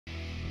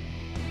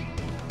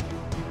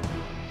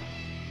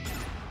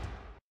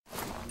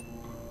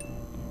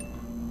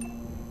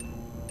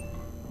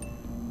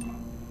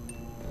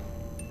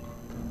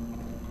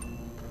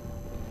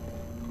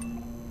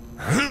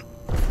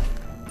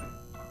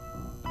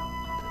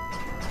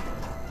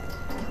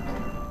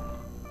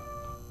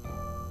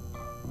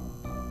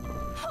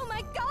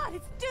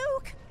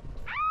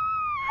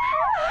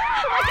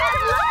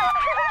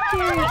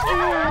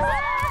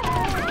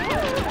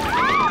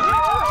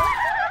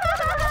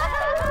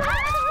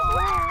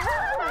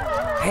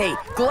Hey,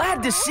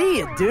 glad to see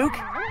you, Duke.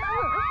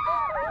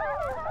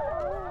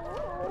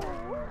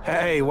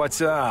 Hey,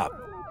 what's up?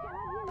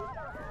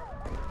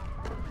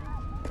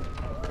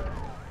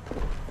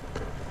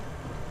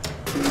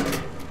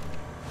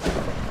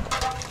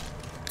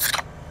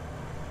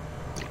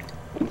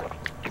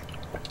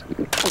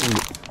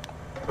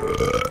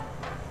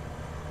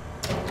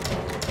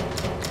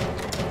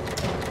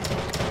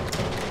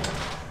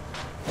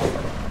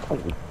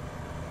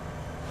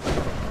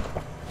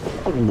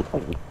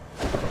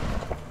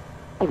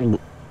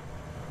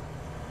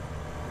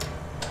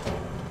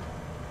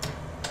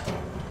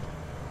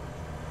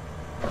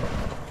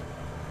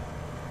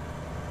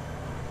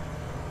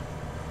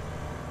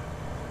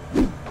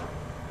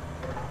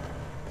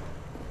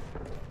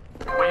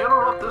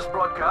 This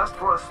broadcast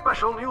for a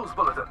special news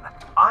bulletin.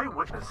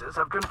 Eyewitnesses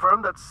have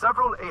confirmed that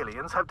several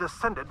aliens have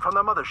descended from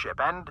the mothership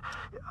and,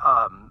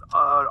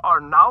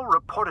 are now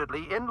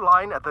reportedly in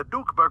line at the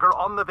Duke Burger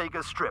on the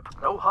Vegas Strip.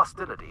 No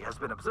hostility has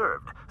been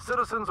observed.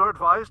 Citizens are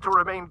advised to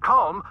remain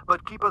calm,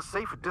 but keep a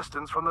safe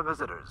distance from the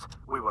visitors.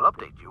 We will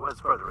update you as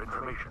further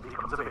information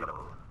becomes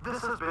available.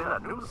 This has been a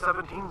News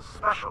 17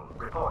 special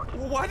report.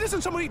 Why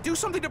doesn't somebody do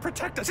something to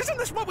protect us? Isn't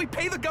this what we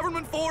pay the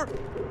government for?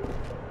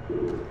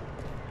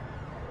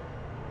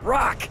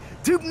 Rock,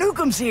 Duke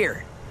Nukem's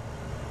here.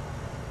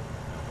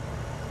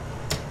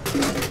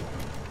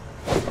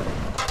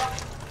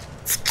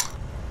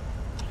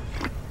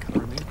 Gotta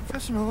remain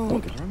professional,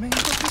 gotta remain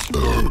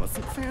professional.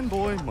 Mustn't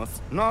fanboy,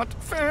 must not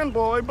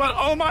fanboy, but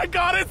oh my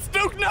god, it's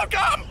Duke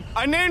Nukem!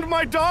 I named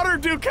my daughter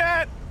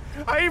Duquette.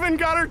 I even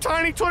got her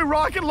tiny toy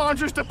rocket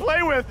launchers to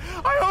play with.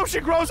 I hope she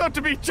grows up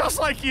to be just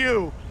like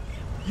you.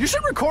 You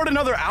should record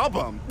another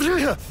album.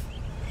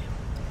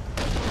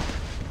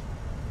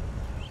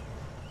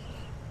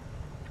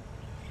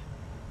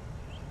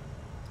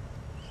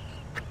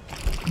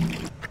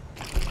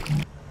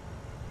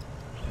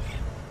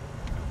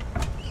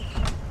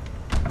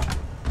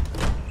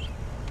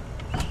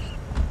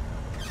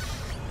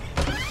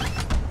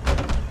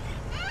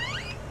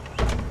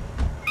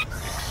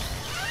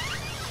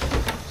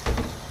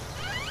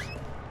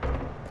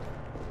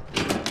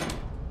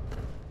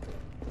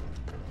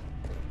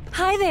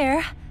 Hi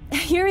there.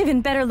 You're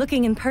even better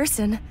looking in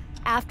person.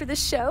 After the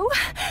show,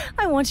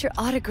 I want your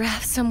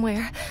autograph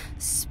somewhere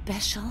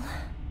special.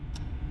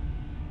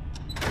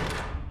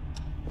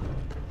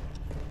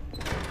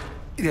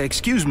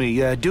 Excuse me,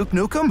 Duke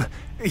Nukem?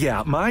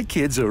 Yeah, my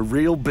kid's a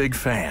real big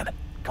fan.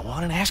 Go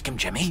on and ask him,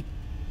 Jimmy.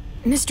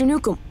 Mr.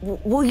 Nukem,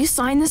 will you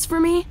sign this for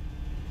me?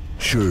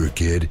 Sure,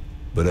 kid,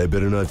 but I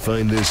better not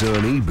find this on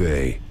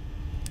eBay.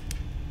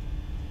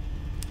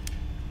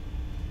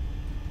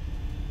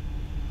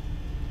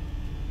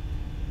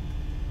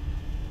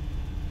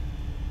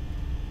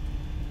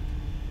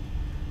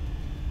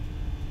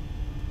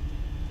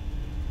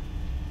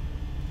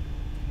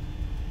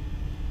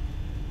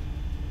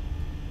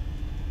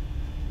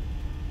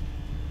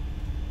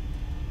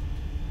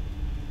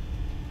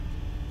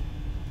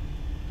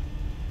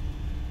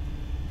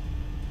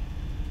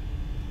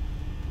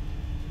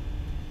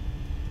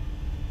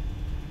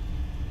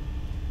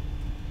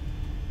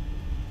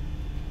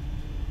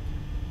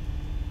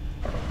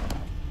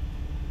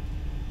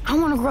 I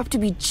want to grow up to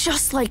be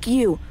just like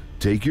you.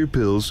 Take your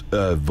pills,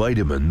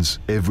 vitamins,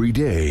 every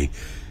day,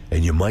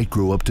 and you might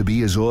grow up to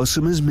be as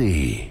awesome as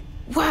me.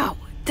 Wow,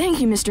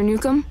 thank you, Mr.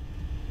 Nukem.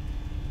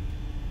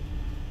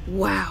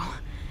 Wow,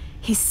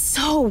 he's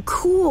so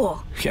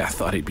cool. Yeah, I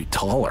thought he'd be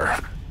taller.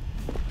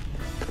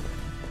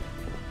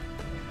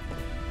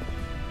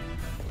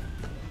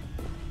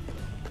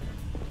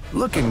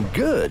 Looking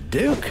good,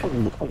 Duke.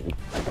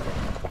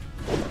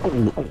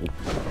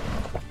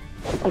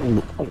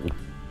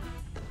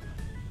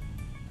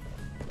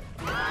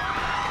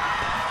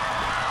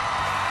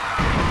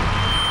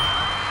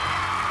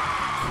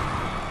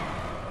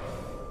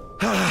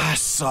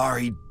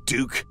 Sorry,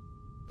 Duke.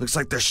 Looks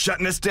like they're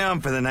shutting us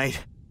down for the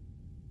night.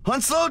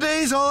 On slow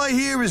days, all I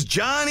hear is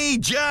Johnny,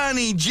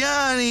 Johnny,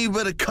 Johnny,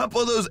 but a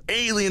couple of those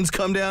aliens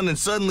come down and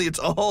suddenly it's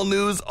all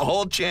news,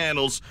 all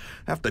channels.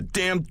 Half the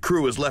damn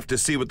crew is left to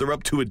see what they're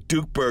up to at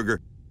Duke Burger.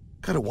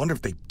 Gotta wonder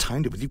if they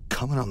timed it with you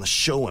coming on the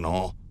show and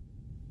all.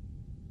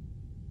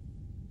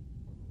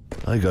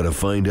 I gotta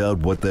find out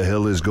what the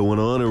hell is going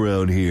on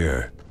around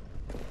here.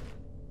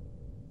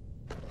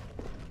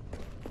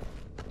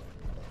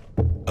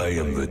 I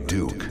am the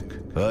Duke.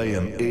 I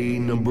am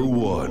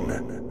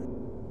A#1.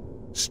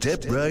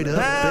 Step right up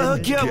I'll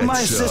and get get my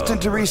some.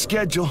 assistant to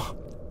reschedule.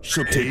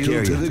 She'll take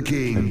care Hail of to you. the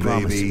king, I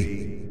promise.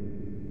 baby.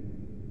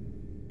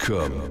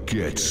 Come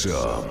get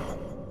some.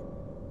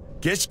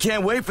 Guess you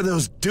can't wait for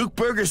those Duke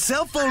Burger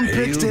cell phone Hail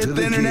pics to hit to the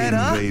the internet, king,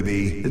 huh?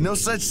 baby. There's no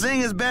such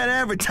thing as bad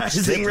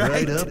advertising, Step right?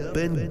 right up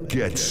and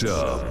get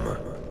some.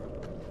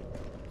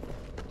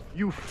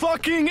 You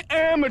fucking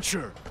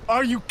amateur!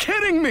 Are you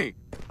kidding me?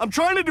 I'm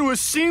trying to do a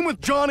scene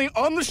with Johnny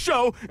on the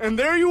show, and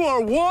there you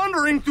are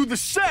wandering through the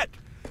set.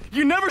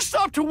 You never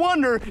stop to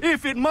wonder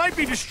if it might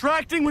be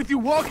distracting with you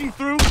walking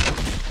through.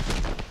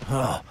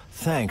 Oh,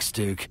 thanks,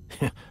 Duke.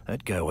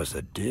 That guy was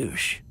a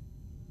douche.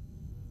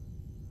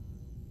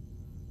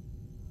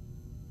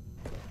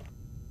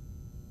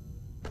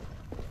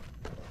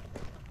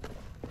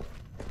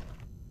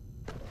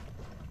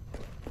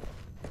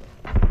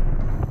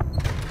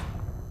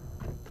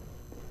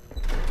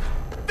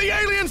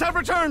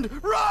 overturned!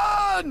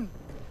 Run!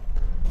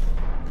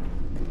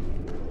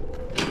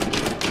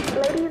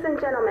 Ladies and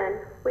gentlemen,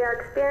 we are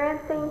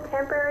experiencing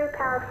temporary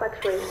power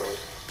fluctuations.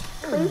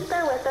 Please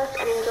bear with us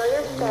and enjoy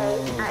your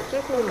stay at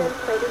Duke Nukem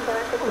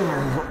Forever Casino.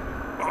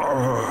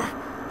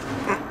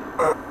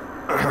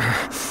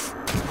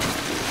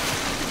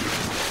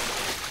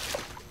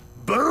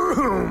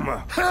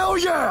 Boom! Hell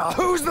yeah!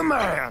 Who's the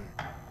man?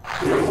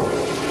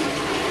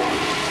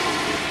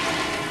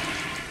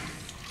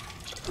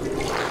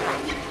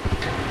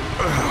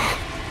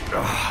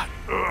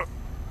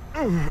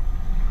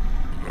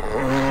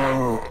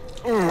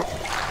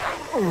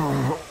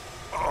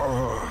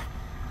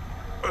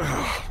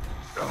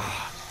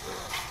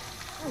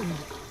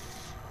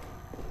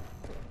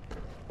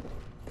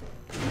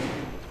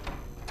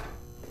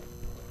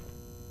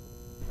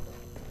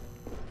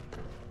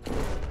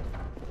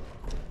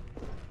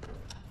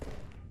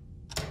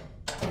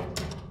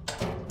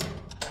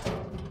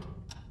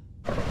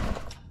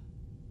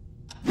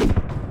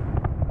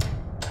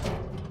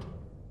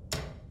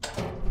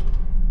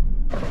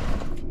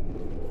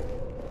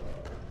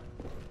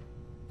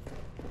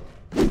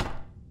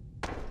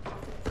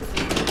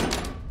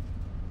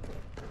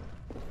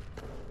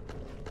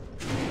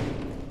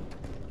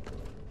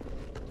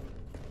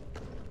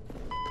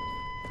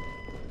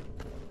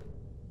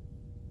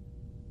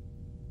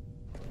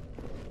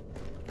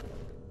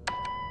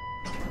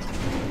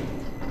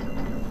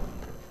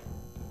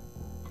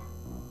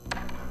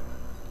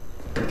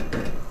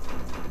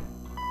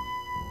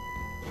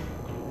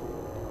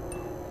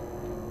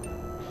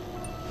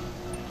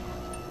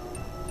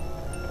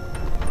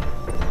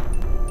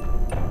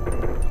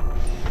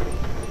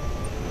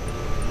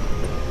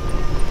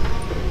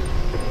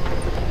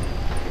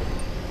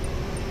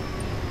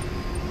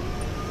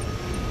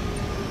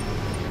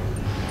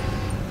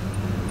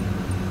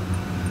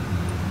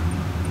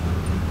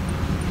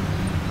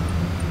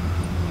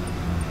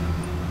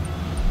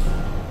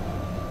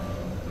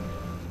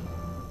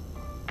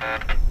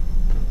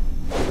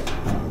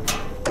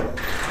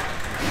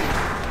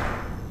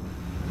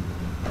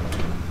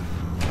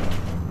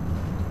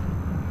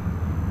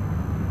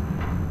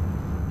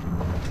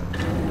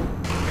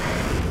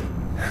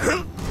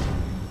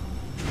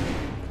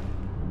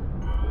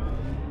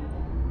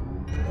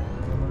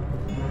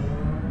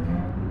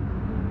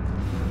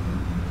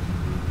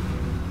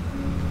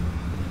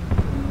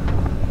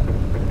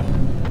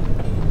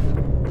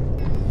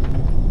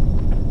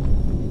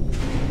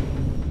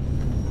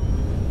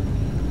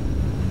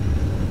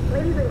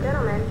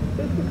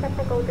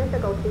 Technical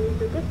difficulties,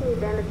 the Duke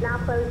Museum is now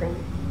closing.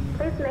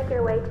 Please make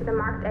your way to the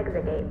marked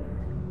exit gates.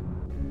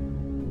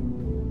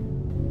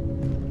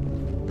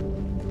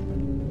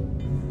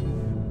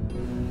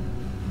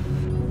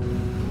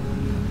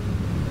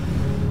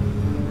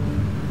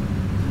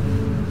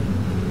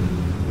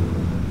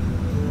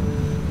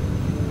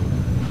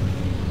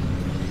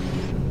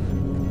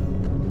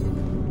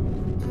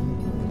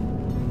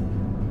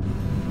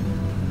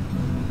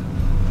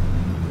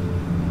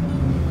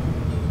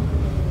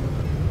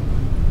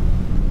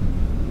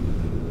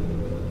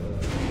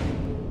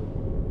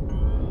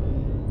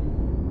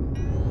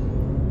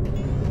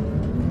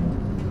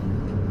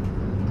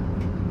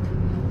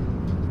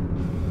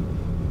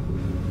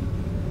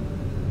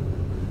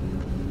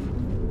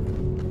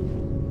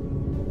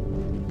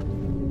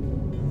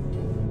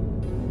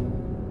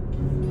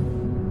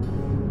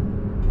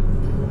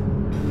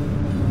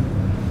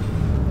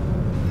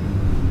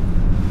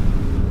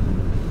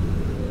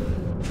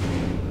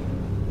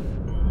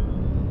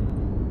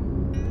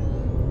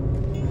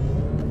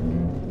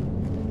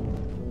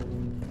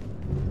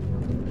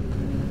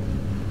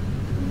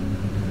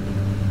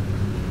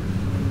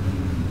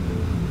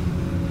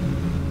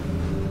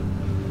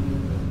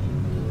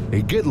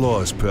 Hey, get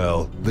lost,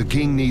 pal. The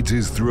king needs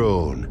his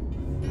throne.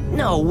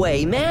 No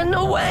way, man,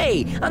 no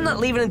way! I'm not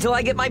leaving until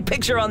I get my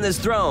picture on this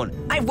throne.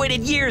 I've waited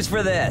years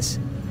for this.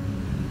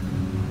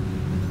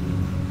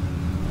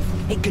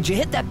 Hey, could you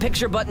hit that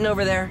picture button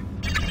over there?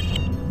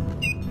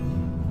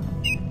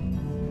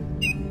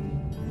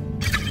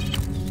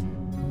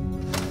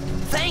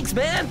 Thanks,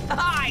 man!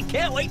 I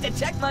can't wait to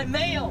check my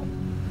mail!